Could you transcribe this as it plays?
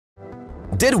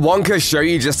Did Wonka show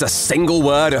you just a single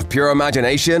word of pure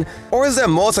imagination? Or is there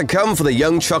more to come for the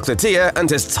young chocolatier and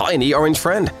his tiny orange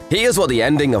friend? Here's what the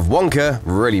ending of Wonka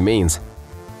really means.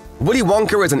 Willy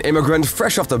Wonka is an immigrant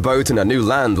fresh off the boat in a new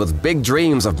land with big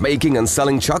dreams of making and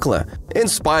selling chocolate.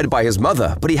 Inspired by his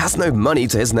mother, but he has no money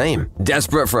to his name.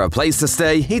 Desperate for a place to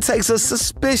stay, he takes a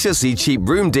suspiciously cheap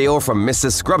room deal from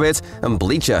Mrs. Scrubbit and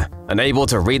Bleacher, unable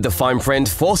to read the fine print,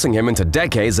 forcing him into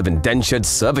decades of indentured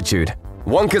servitude.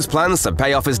 Wonka's plans to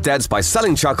pay off his debts by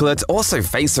selling chocolate also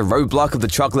face a roadblock of the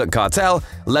chocolate cartel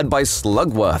led by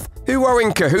Slugworth, who are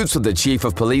in cahoots with the chief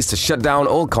of police to shut down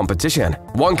all competition.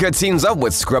 Wonka teams up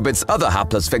with Scrubbit's other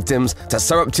hapless victims to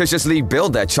surreptitiously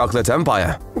build their chocolate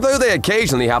empire, though they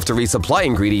occasionally have to resupply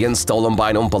ingredients stolen by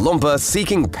an Oompa-Loompa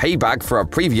seeking payback for a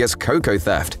previous cocoa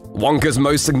theft. Wonka's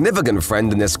most significant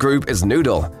friend in this group is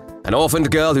Noodle, an orphaned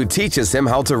girl who teaches him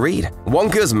how to read.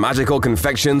 Wonka's magical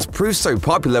confections prove so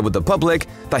popular with the public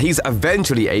that he's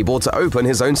eventually able to open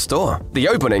his own store. The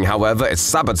opening, however, is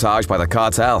sabotaged by the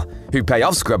cartel, who pay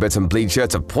off Scrubbit and Bleacher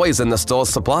to poison the store's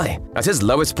supply. At his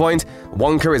lowest point,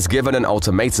 Wonka is given an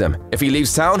ultimatum. If he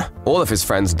leaves town, all of his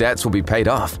friends' debts will be paid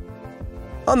off.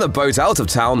 On the boat out of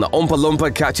town, the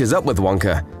Oompa-Loompa catches up with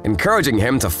Wonka, encouraging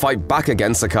him to fight back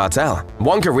against the cartel.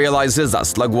 Wonka realizes that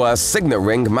Slugworth's signet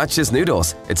ring matches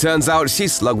Noodle's. It turns out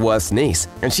she's Slugworth's niece,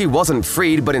 and she wasn't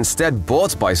freed but instead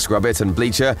bought by Scrubbit and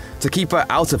Bleacher to keep her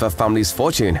out of her family's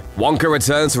fortune. Wonka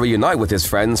returns to reunite with his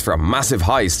friends for a massive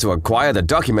heist to acquire the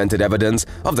documented evidence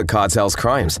of the cartel's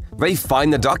crimes. They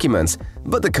find the documents,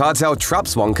 but the cartel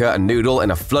traps Wonka and Noodle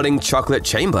in a flooding chocolate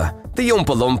chamber. The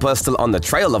Oompa-Loompa, still on the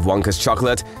trail of Wonka's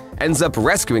chocolate, ends up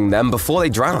rescuing them before they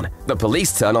drown. The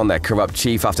police turn on their corrupt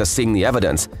chief after seeing the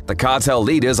evidence. The cartel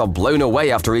leaders are blown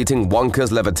away after eating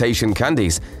Wonka's levitation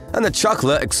candies, and the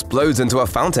chocolate explodes into a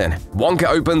fountain. Wonka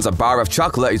opens a bar of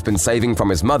chocolate he's been saving from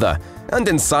his mother, and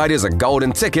inside is a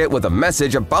golden ticket with a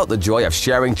message about the joy of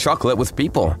sharing chocolate with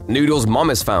people. Noodle's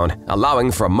mom is found,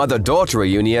 allowing for a mother-daughter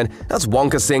reunion as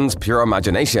Wonka sings Pure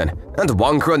Imagination, and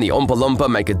Wonka and the Oompa-Loompa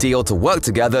make a deal to work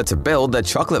together to build their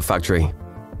chocolate factory.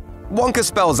 Wonka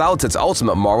spells out its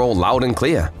ultimate moral loud and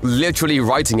clear, literally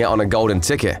writing it on a golden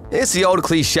ticket. It's the old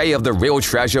cliche of the real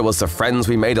treasure was the friends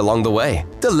we made along the way,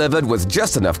 delivered with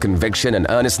just enough conviction and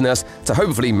earnestness to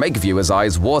hopefully make viewers'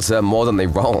 eyes water more than they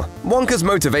roll. Wonka's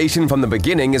motivation from the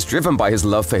beginning is driven by his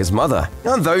love for his mother,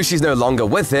 and though she's no longer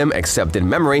with him except in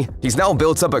memory, he's now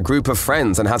built up a group of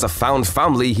friends and has a found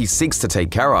family he seeks to take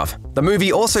care of. The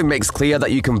movie also makes clear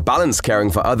that you can balance caring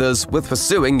for others with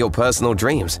pursuing your personal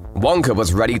dreams. Wonka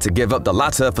was ready to give up the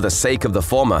latter for the sake of the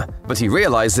former, but he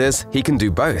realizes he can do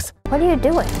both. What are you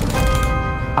doing?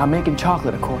 I'm making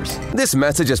chocolate, of course. This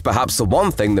message is perhaps the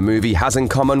one thing the movie has in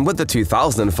common with the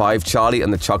 2005 Charlie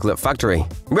and the Chocolate Factory.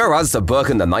 Whereas the book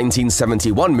and the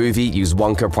 1971 movie use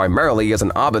Wonka primarily as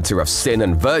an arbiter of sin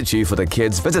and virtue for the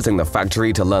kids visiting the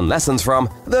factory to learn lessons from,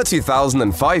 the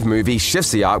 2005 movie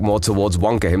shifts the arc more towards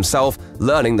Wonka himself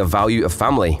learning the value of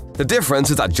family. The difference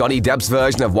is that Johnny Depp's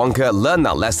version of Wonka learned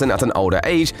that lesson at an older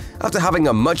age after having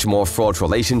a much more fraught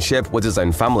relationship with his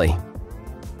own family.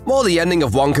 While the ending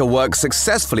of Wonka works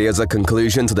successfully as a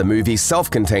conclusion to the movie's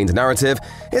self-contained narrative,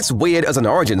 it's weird as an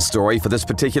origin story for this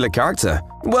particular character.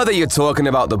 Whether you're talking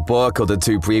about the book or the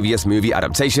two previous movie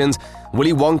adaptations,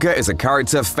 Willy Wonka is a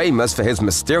character famous for his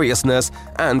mysteriousness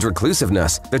and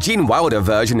reclusiveness. The Gene Wilder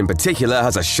version in particular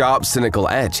has a sharp, cynical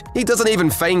edge. He doesn't even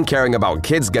feign caring about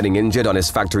kids getting injured on his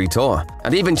factory tour.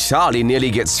 And even Charlie nearly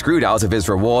gets screwed out of his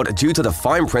reward due to the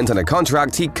fine print in a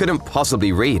contract he couldn't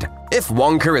possibly read. If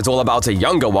Wonka is all about a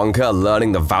younger Wonka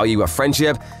learning the value of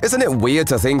friendship, isn't it weird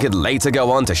to think he'd later go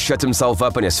on to shut himself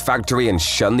up in his factory and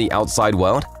shun the outside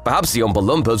world? Perhaps the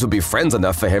Oompa-Loompas would be friends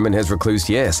enough for him in his recluse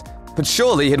years. But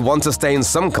surely he'd want to stay in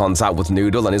some contact with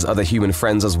Noodle and his other human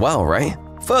friends as well, right?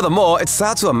 Furthermore, it's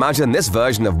sad to imagine this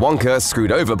version of Wonka,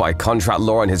 screwed over by contract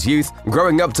law in his youth,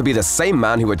 growing up to be the same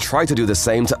man who would try to do the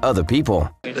same to other people.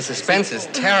 The suspense is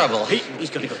terrible. He's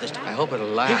gonna go this time. I hope it'll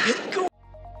last.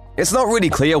 It's not really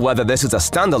clear whether this is a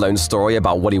standalone story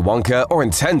about Willy Wonka or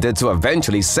intended to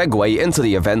eventually segue into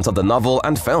the events of the novel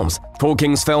and films. Paul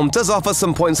King's film does offer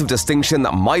some points of distinction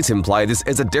that might imply this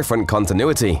is a different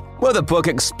continuity. Where the book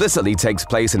explicitly takes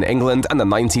place in England and the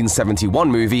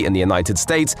 1971 movie in the United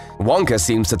States, Wonka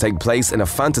seems to take place in a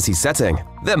fantasy setting.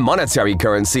 The monetary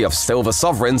currency of silver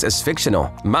sovereigns is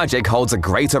fictional. Magic holds a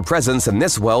greater presence in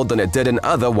this world than it did in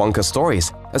other Wonka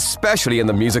stories. especially in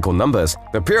the musical numbers.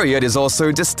 The period is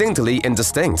also distinctly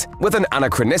indistinct, with an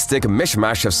anachronistic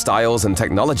mishmash of styles and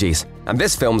technologies. And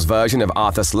this film's version of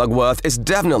Arthur Slugworth is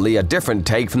definitely a different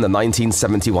take from the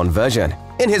 1971 version.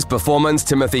 In his performance,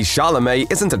 Timothée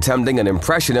Chalamet isn't attempting an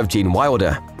impression of Gene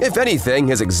Wilder. If anything,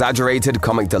 his exaggerated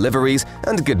comic deliveries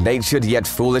and good-natured yet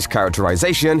foolish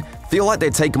characterization feel like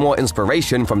they take more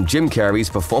inspiration from Jim Carrey's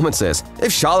performances.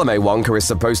 If Chalamet Wonka is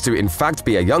supposed to in fact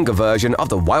be a younger version of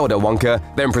the Wilder Wonka,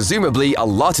 then presumably a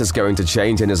lot is going to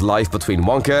change in his life between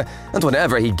Wonka and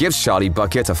whenever he gives Charlie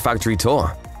Bucket a factory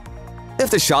tour.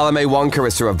 If the Chalamet Wonka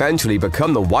is to eventually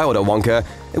become the Wilder Wonka,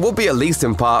 it will be at least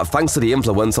in part thanks to the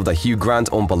influence of the Hugh Grant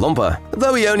Oompa-Loompa.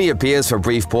 Though he only appears for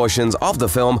brief portions of the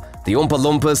film, the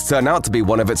Oompa-Loompas turn out to be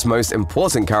one of its most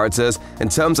important characters in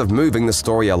terms of moving the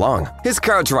story along. His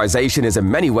characterization is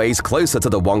in many ways closer to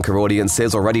the Wonka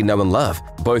audiences already know and love,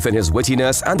 both in his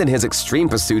wittiness and in his extreme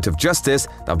pursuit of justice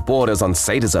that borders on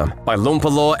sadism. By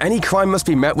Loompa law, any crime must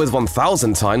be met with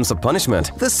 1,000 times the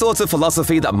punishment. This sort of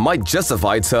philosophy that might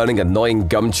justify turning annoying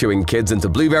gum-chewing kids into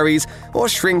blueberries or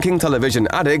shrinking television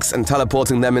addicts and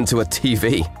teleporting them into a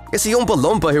TV. It's the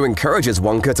Oompa-Loompa who encourages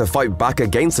Wonka to fight back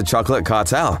against the chocolate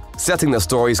cartel, setting the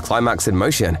story's climax in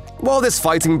motion. While this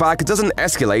fighting back doesn't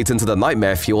escalate into the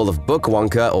nightmare fuel of Book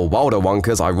Wonka or Wilder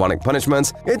Wonka's ironic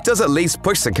punishments, it does at least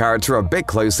push the character a bit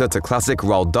closer to classic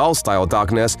Roald Dahl-style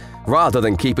darkness rather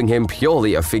than keeping him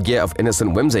purely a figure of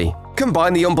innocent whimsy.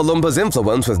 Combine the Oompa-Loompa's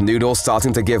influence with Noodle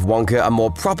starting to give Wonka a more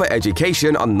proper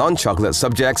education on non-chocolate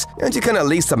subjects, and you can at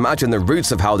least imagine the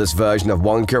roots of how this version of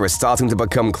Wonka is starting to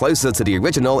become closer to the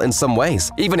original in some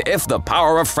ways, even if the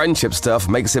power of friendship stuff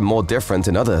makes it more different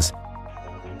in others.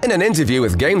 In an interview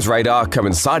with Games Radar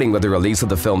coinciding with the release of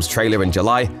the film's trailer in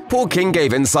July, Paul King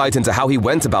gave insight into how he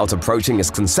went about approaching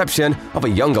his conception of a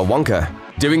younger Wonka.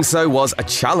 Doing so was a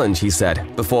challenge, he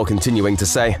said, before continuing to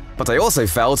say, "But I also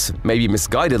felt, maybe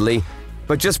misguidedly,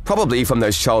 but just probably from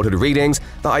those childhood readings,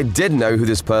 that I did know who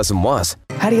this person was."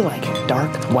 How do you like it?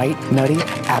 Dark, white, nutty,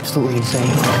 absolutely insane?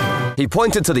 He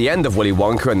pointed to the end of Willy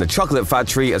Wonka and the Chocolate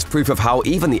Factory as proof of how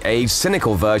even the aged,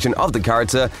 cynical version of the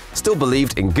character still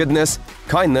believed in goodness,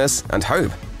 kindness, and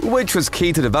hope, which was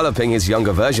key to developing his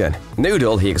younger version.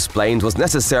 Noodle, he explained, was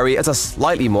necessary as a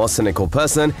slightly more cynical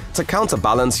person to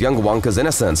counterbalance young Wonka's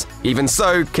innocence. Even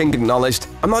so, King acknowledged,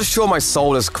 "I'm not sure my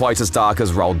soul is quite as dark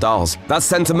as Roald Dahl's." That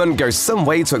sentiment goes some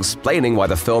way to explaining why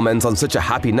the film ends on such a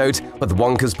happy note, with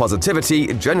Wonka's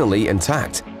positivity generally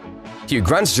intact. Hugh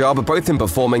Grant's job, both in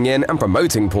performing in and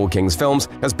promoting Paul King's films,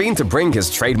 has been to bring his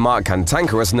trademark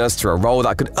cantankerousness to a role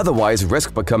that could otherwise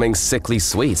risk becoming sickly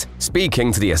sweet.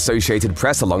 Speaking to the Associated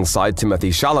Press alongside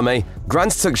Timothée Chalamet,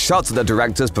 Grant took shots at the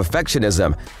director's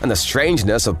perfectionism and the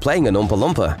strangeness of playing an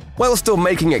Oompa-Loompa, while still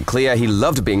making it clear he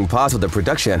loved being part of the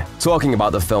production. Talking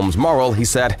about the film's moral, he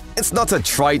said, "It's not a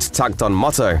trite, tacked-on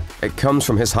motto. It comes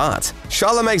from his heart."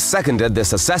 Chalamet seconded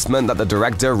this assessment that the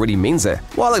director really means it,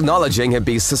 while acknowledging he'd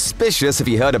be suspicious if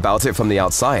he heard about it from the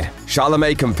outside.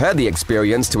 Chalamet compared the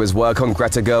experience to his work on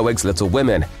Greta Gerwig's Little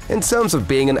Women, in terms of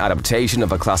being an adaptation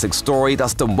of a classic story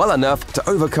that's done well enough to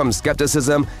overcome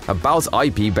skepticism about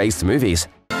IP-based movies.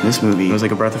 This movie was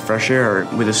like a breath of fresh air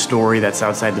with a story that's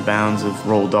outside the bounds of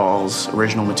Roald Dahl's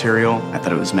original material. I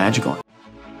thought it was magical.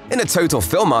 In a Total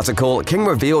Film article, King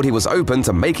revealed he was open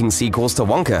to making sequels to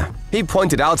Wonka. He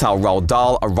pointed out how Roald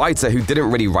Dahl, a writer who didn't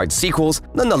really write sequels,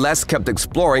 nonetheless kept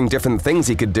exploring different things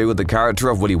he could do with the character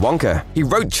of Willy Wonka. He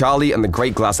wrote Charlie and the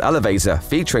Great Glass Elevator,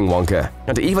 featuring Wonka,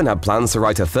 and even had plans to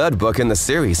write a third book in the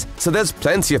series, so there's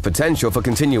plenty of potential for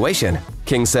continuation.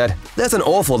 King said, "There's an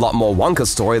awful lot more Wonka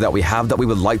story that we have that we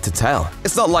would like to tell.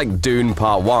 It's not like Dune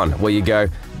Part 1, where you go,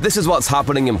 this is what's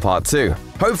happening in Part 2.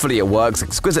 Hopefully it works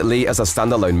exquisitely as a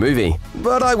standalone movie,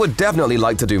 but I would definitely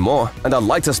like to do more, and I'd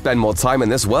like to spend more time in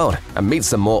this world and meet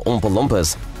some more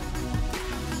Oompa-Loompas."